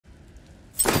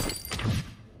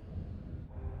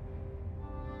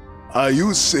Are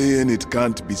you saying it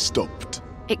can't be stopped?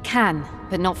 It can,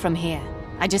 but not from here.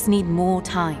 I just need more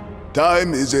time.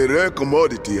 Time is a rare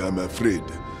commodity, I'm afraid.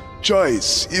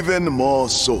 Choice, even more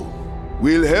so.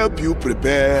 We'll help you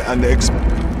prepare an It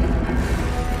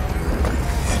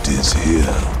is here.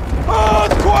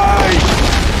 Earthquake!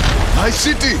 My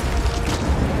city!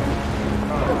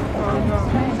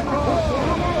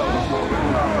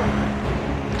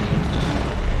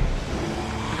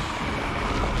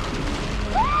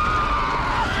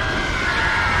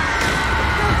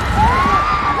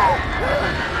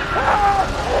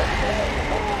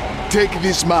 Take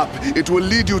this map. It will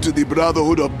lead you to the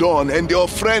Brotherhood of Dawn and your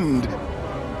friend.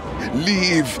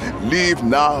 Leave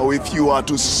now if you are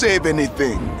to save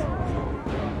anything.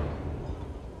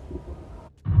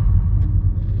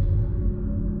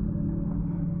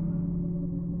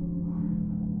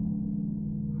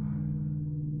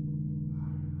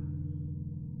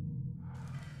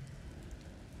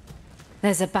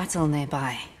 There's a battle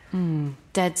nearby.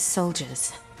 Dead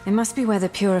soldiers. It must be where the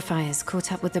Purifiers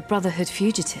caught up with the Brotherhood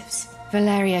fugitives.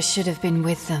 Valeria should have been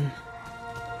with them.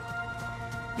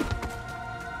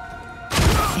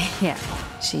 Yeah,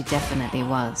 she definitely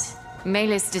was.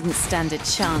 Melis didn't stand a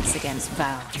chance against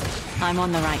Val. I'm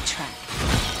on the right track.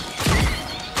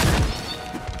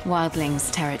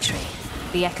 Wildlings territory.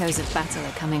 The echoes of battle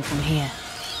are coming from here.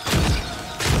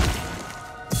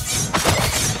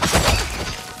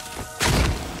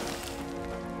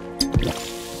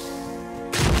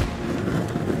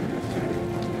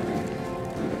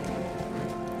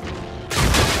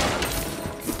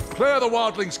 Clear the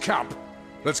Wildlings' camp.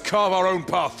 Let's carve our own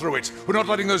path through it. We're not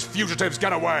letting those fugitives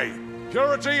get away.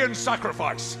 Purity and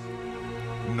sacrifice.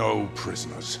 No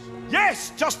prisoners.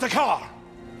 Yes, just a car!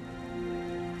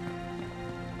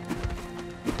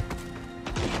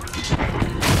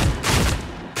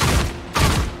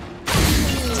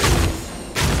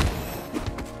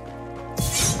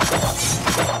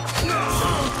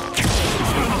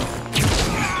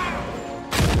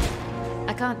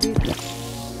 I can't do that.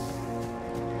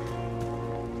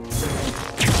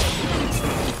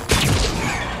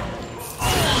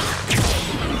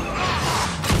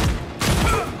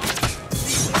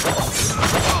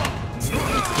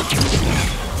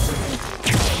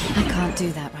 Do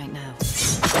that right now.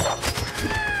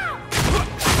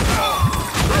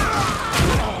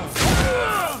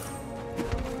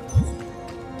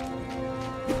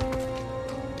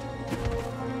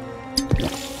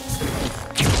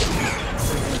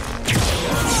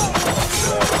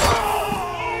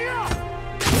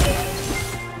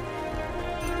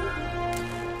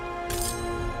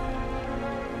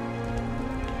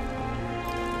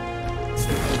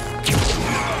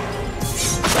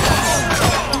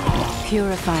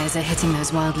 Purifiers are hitting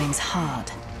those wildlings hard.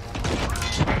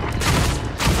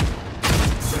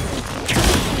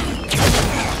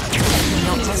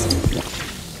 Not possible.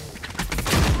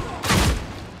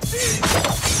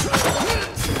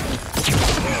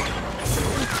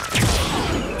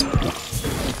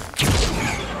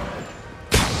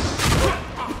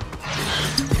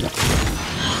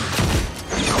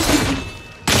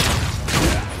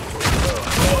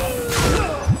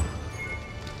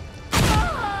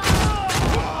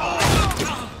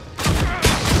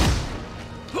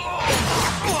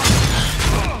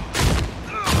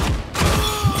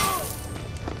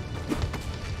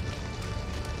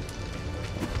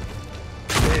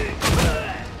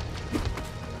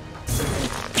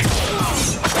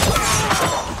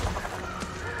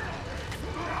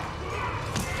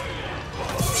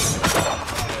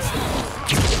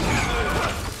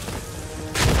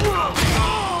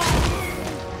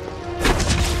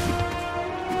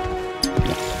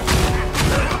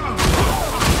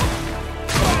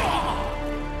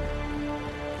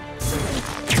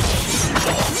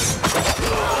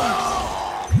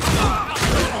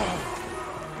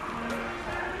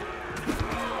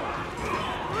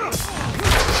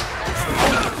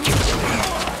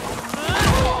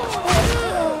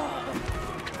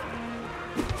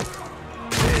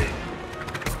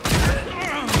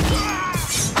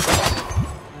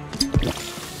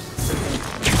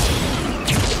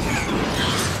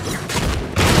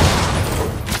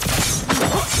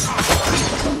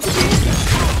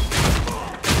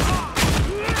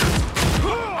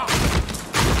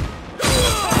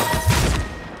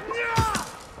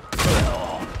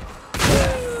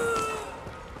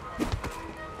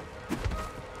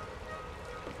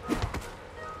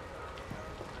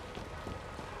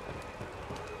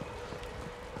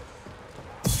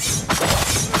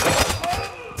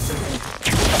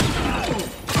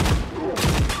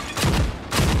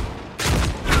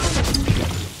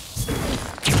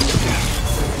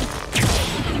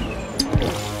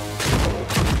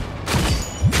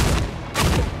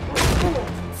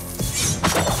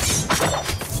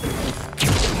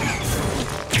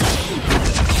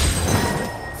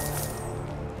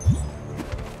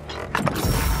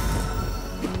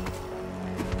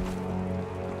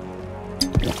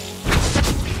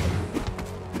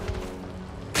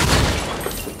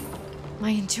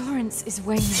 My endurance is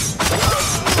waning.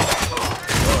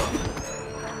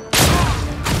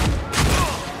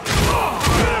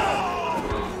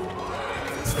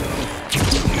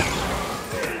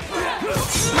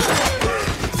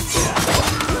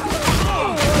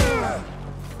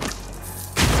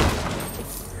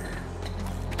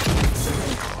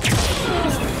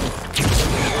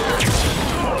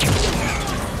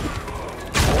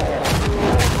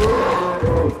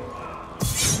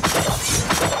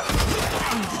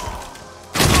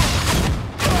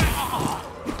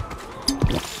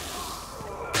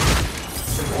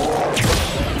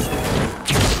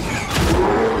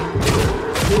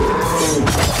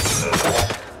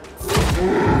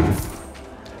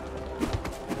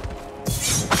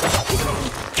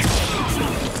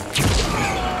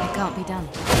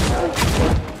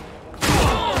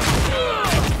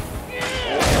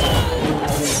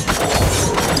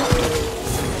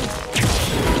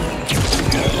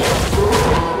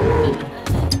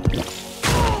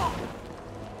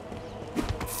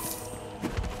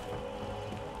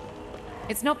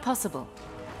 It's not possible.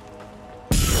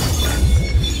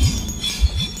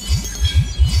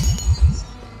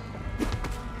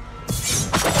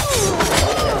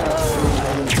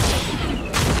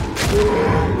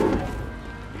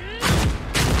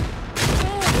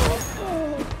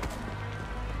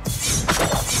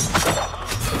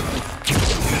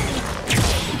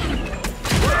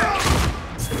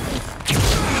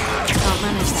 Can't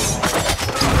manage that.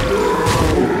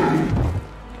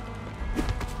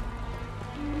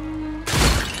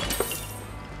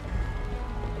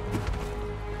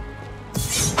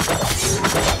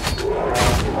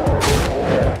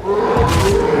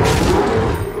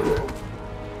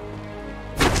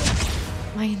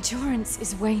 My endurance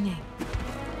is waning.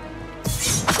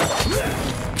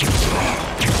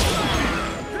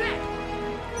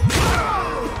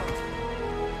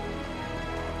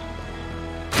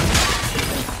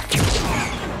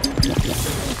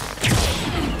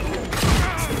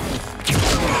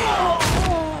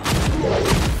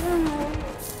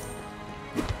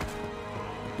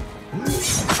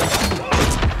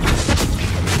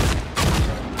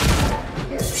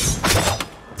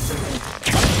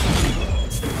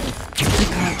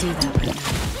 Do that right now.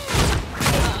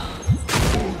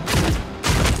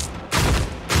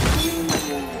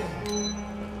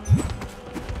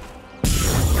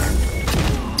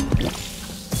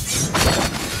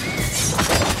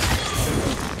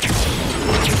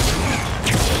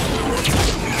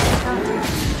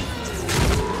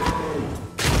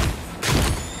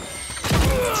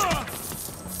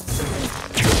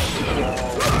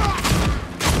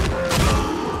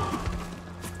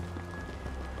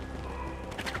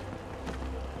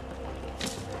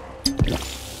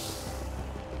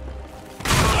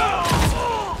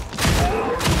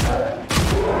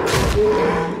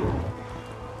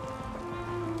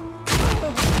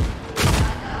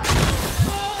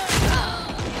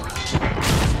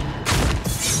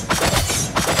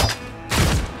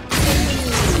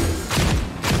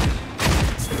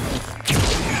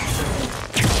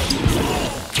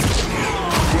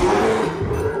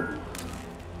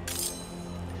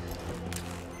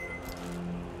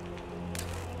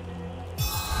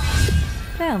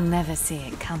 They'll never see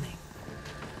it coming.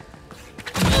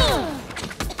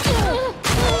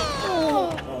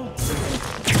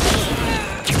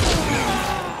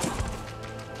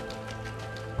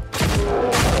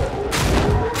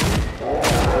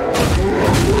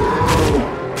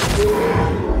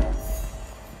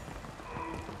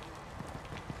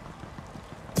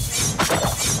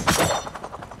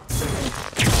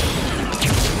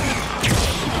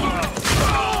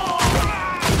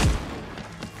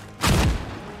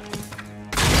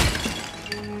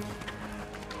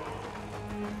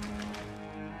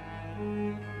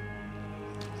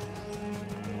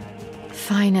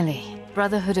 Finally,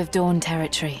 Brotherhood of Dawn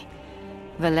territory.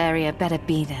 Valeria better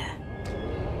be there.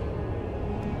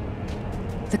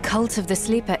 The cult of the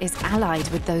Sleeper is allied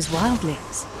with those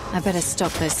wildlings. I better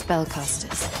stop those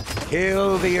spellcasters.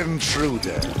 Kill the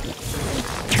intruder.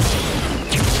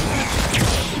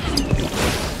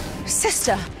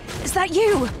 Sister, is that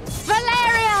you?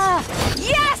 Valeria!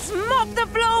 Yes! Mop the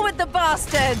floor with the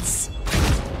bastards!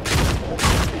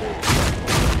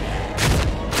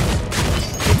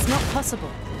 It's not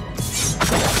possible.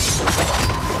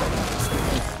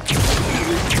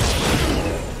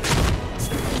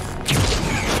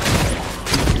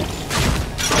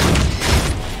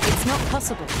 It's not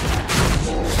possible.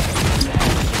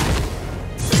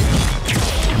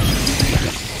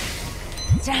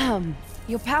 Damn,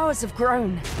 your powers have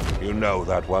grown. You know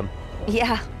that one?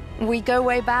 Yeah, we go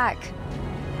way back.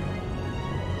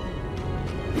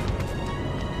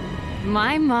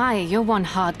 My, you're one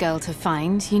hard girl to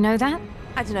find, you know that?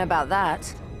 I don't know about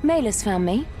that. Maylis found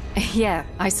me. Yeah,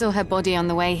 I saw her body on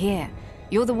the way here.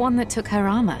 You're the one that took her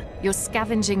armor. You're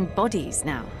scavenging bodies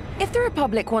now. If the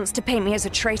Republic wants to paint me as a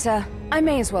traitor, I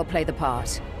may as well play the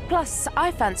part. Plus,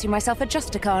 I fancy myself a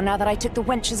Justicar now that I took the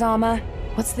wench's armor.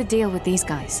 What's the deal with these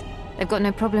guys? They've got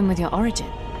no problem with your origin.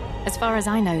 As far as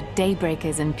I know,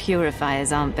 Daybreakers and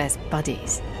Purifiers aren't best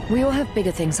buddies. We all have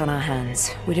bigger things on our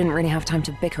hands. We didn't really have time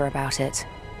to bicker about it.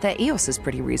 Their EOS is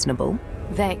pretty reasonable.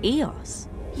 Their EOS?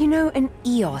 You know, an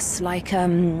EOS, like,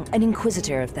 an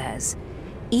Inquisitor of theirs.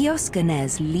 Eos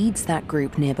Ganez leads that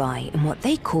group nearby in what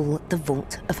they call the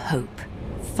Vault of Hope.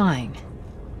 Fine.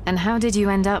 And how did you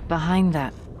end up behind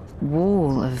that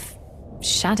wall of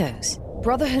shadows?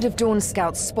 Brotherhood of Dawn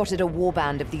scouts spotted a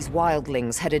warband of these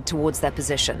wildlings headed towards their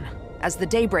position. As the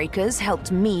Daybreakers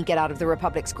helped me get out of the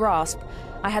Republic's grasp,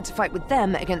 I had to fight with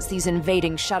them against these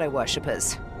invading shadow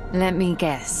worshippers. Let me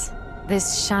guess.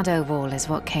 This shadow wall is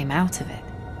what came out of it.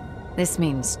 This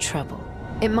means trouble.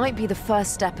 It might be the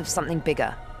first step of something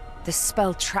bigger. This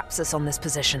spell traps us on this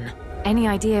position. Any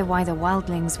idea why the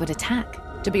wildlings would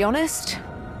attack? To be honest,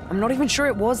 I'm not even sure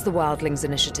it was the wildlings'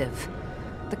 initiative.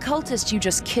 The cultist you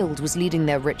just killed was leading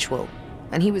their ritual,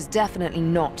 and he was definitely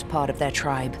not part of their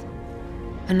tribe.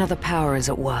 Another power is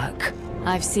at work.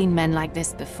 I've seen men like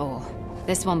this before.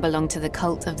 This one belonged to the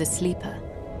cult of the Sleeper.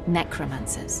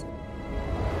 Necromancers.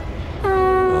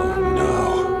 Oh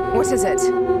no. What is it?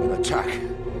 An attack.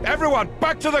 Everyone,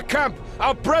 back to the camp!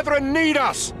 Our brethren need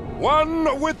us!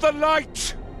 One with the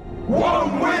light!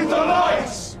 One with the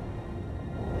lights!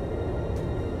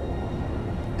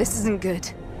 This isn't good.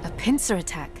 A pincer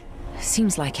attack.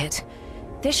 Seems like it.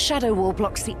 This shadow wall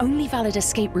blocks the only valid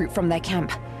escape route from their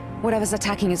camp. Whatever's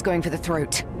attacking is going for the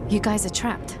throat. You guys are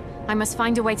trapped. I must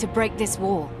find a way to break this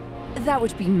wall. That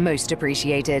would be most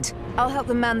appreciated. I'll help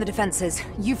them man the defenses.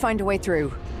 You find a way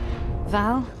through.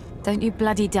 Val, don't you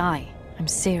bloody die. I'm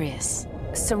serious.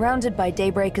 Surrounded by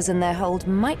Daybreakers in their hold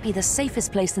might be the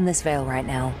safest place in this Vale right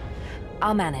now.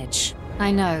 I'll manage.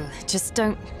 I know. Just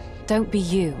don't be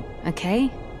you,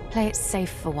 okay? Play it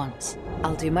safe for once.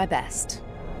 I'll do my best.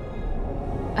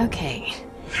 Okay.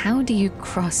 How do you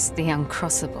cross the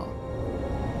uncrossable?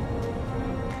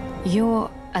 You're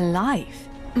alive.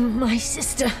 My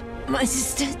sister,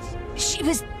 she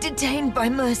was detained by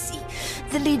Mercy,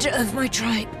 the leader of my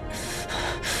tribe.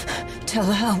 Tell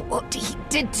her what he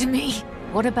did to me.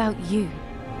 What about you?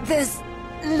 There's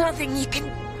nothing you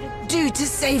can do to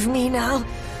save me now.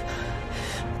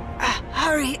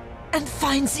 Hurry and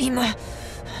find Zima.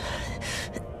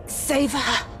 Save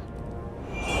her.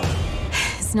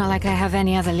 It's not like I have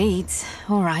any other leads.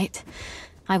 All right.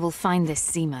 I will find this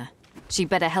Zima. She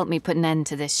better help me put an end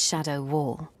to this shadow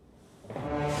wall.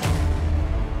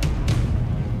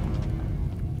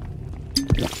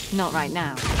 Not right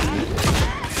now.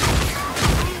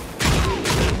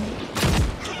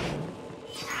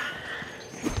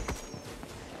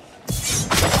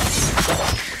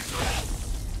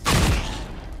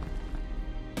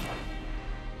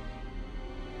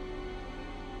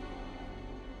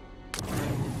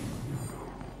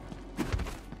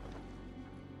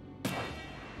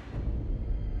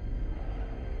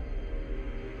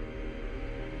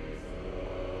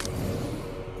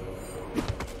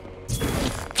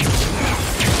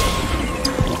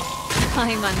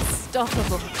 I'm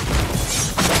unstoppable.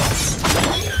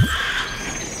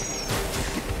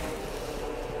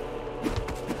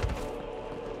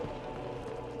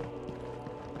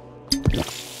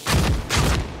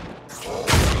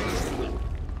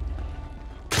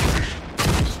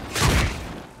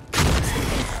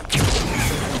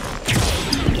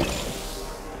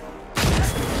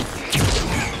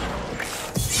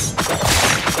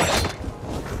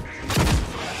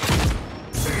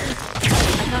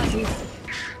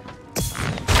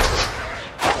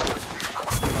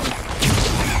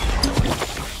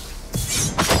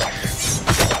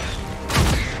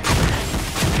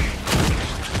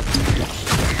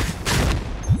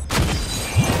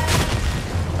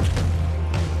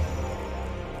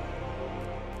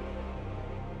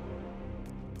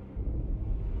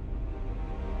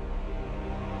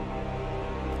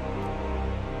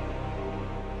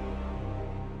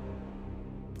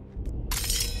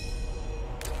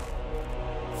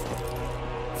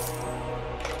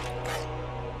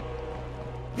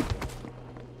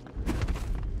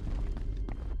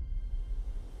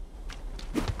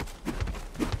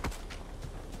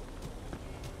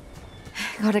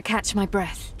 Gotta catch my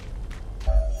breath.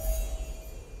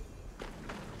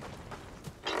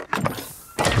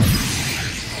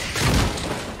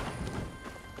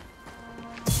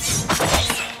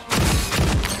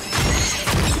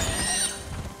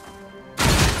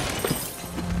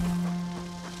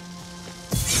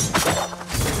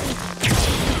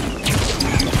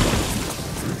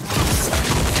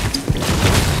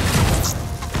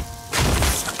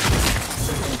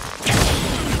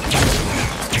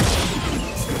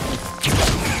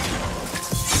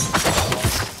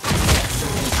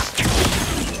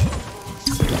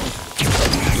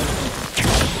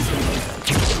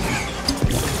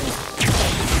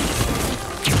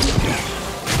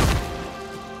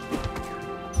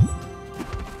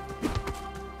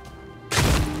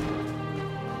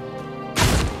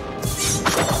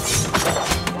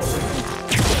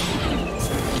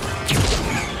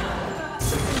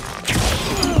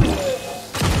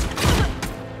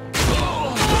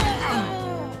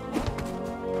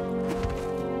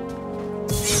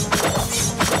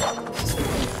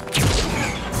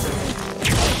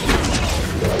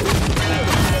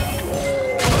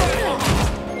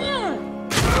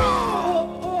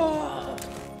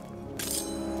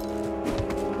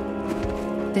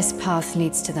 This path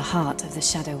leads to the heart of the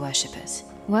Shadow Worshippers.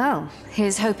 Well,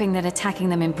 here's hoping that attacking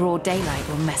them in broad daylight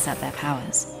will mess up their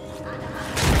powers.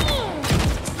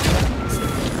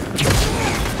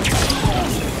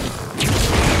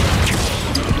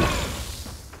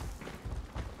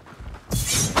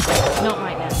 Not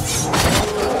right now.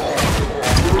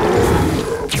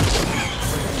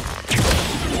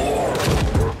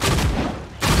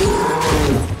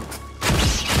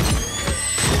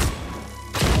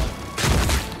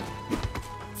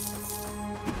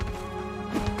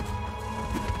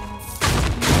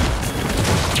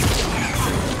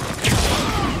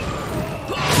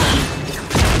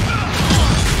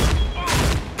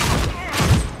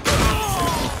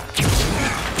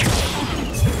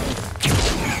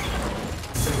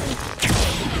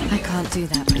 Do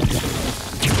that, please.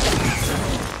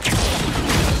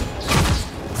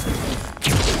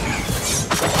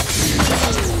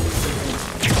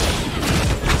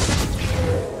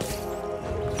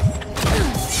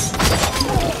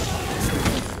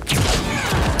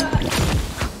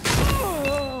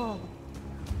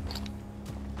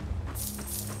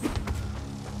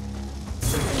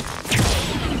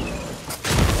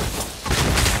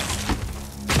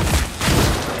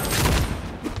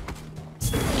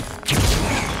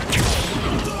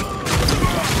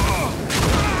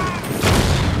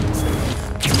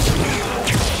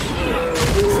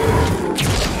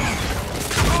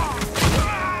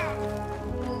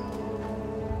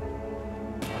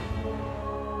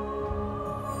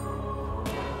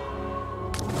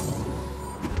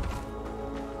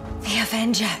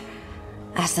 Avenger,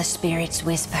 as the spirits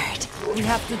whispered. We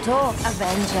have to talk,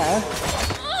 Avenger.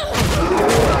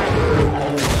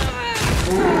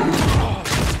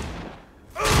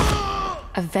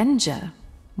 Avenger?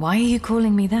 Why are you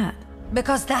calling me that?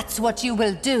 Because that's what you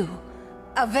will do.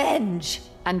 Avenge!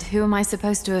 And who am I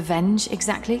supposed to avenge,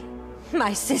 exactly?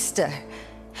 My sister.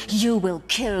 You will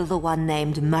kill the one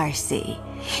named Mercy.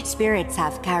 Spirits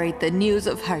have carried the news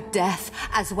of her death,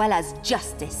 as well as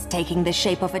justice taking the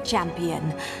shape of a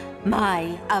champion.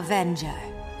 My Avenger.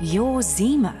 You're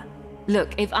Zima.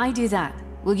 Look, if I do that,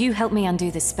 will you help me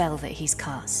undo the spell that he's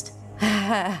cast?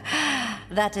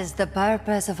 That is the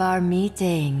purpose of our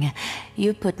meeting.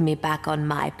 You put me back on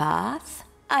my path,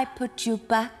 I put you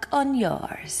back on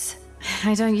yours.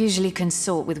 I don't usually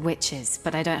consort with witches,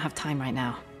 but I don't have time right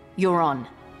now. You're on.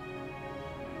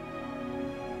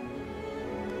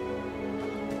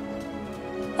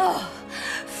 Oh,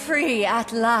 free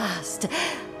at last.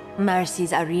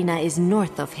 Mercy's arena is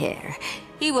north of here.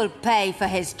 He will pay for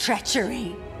his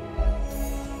treachery.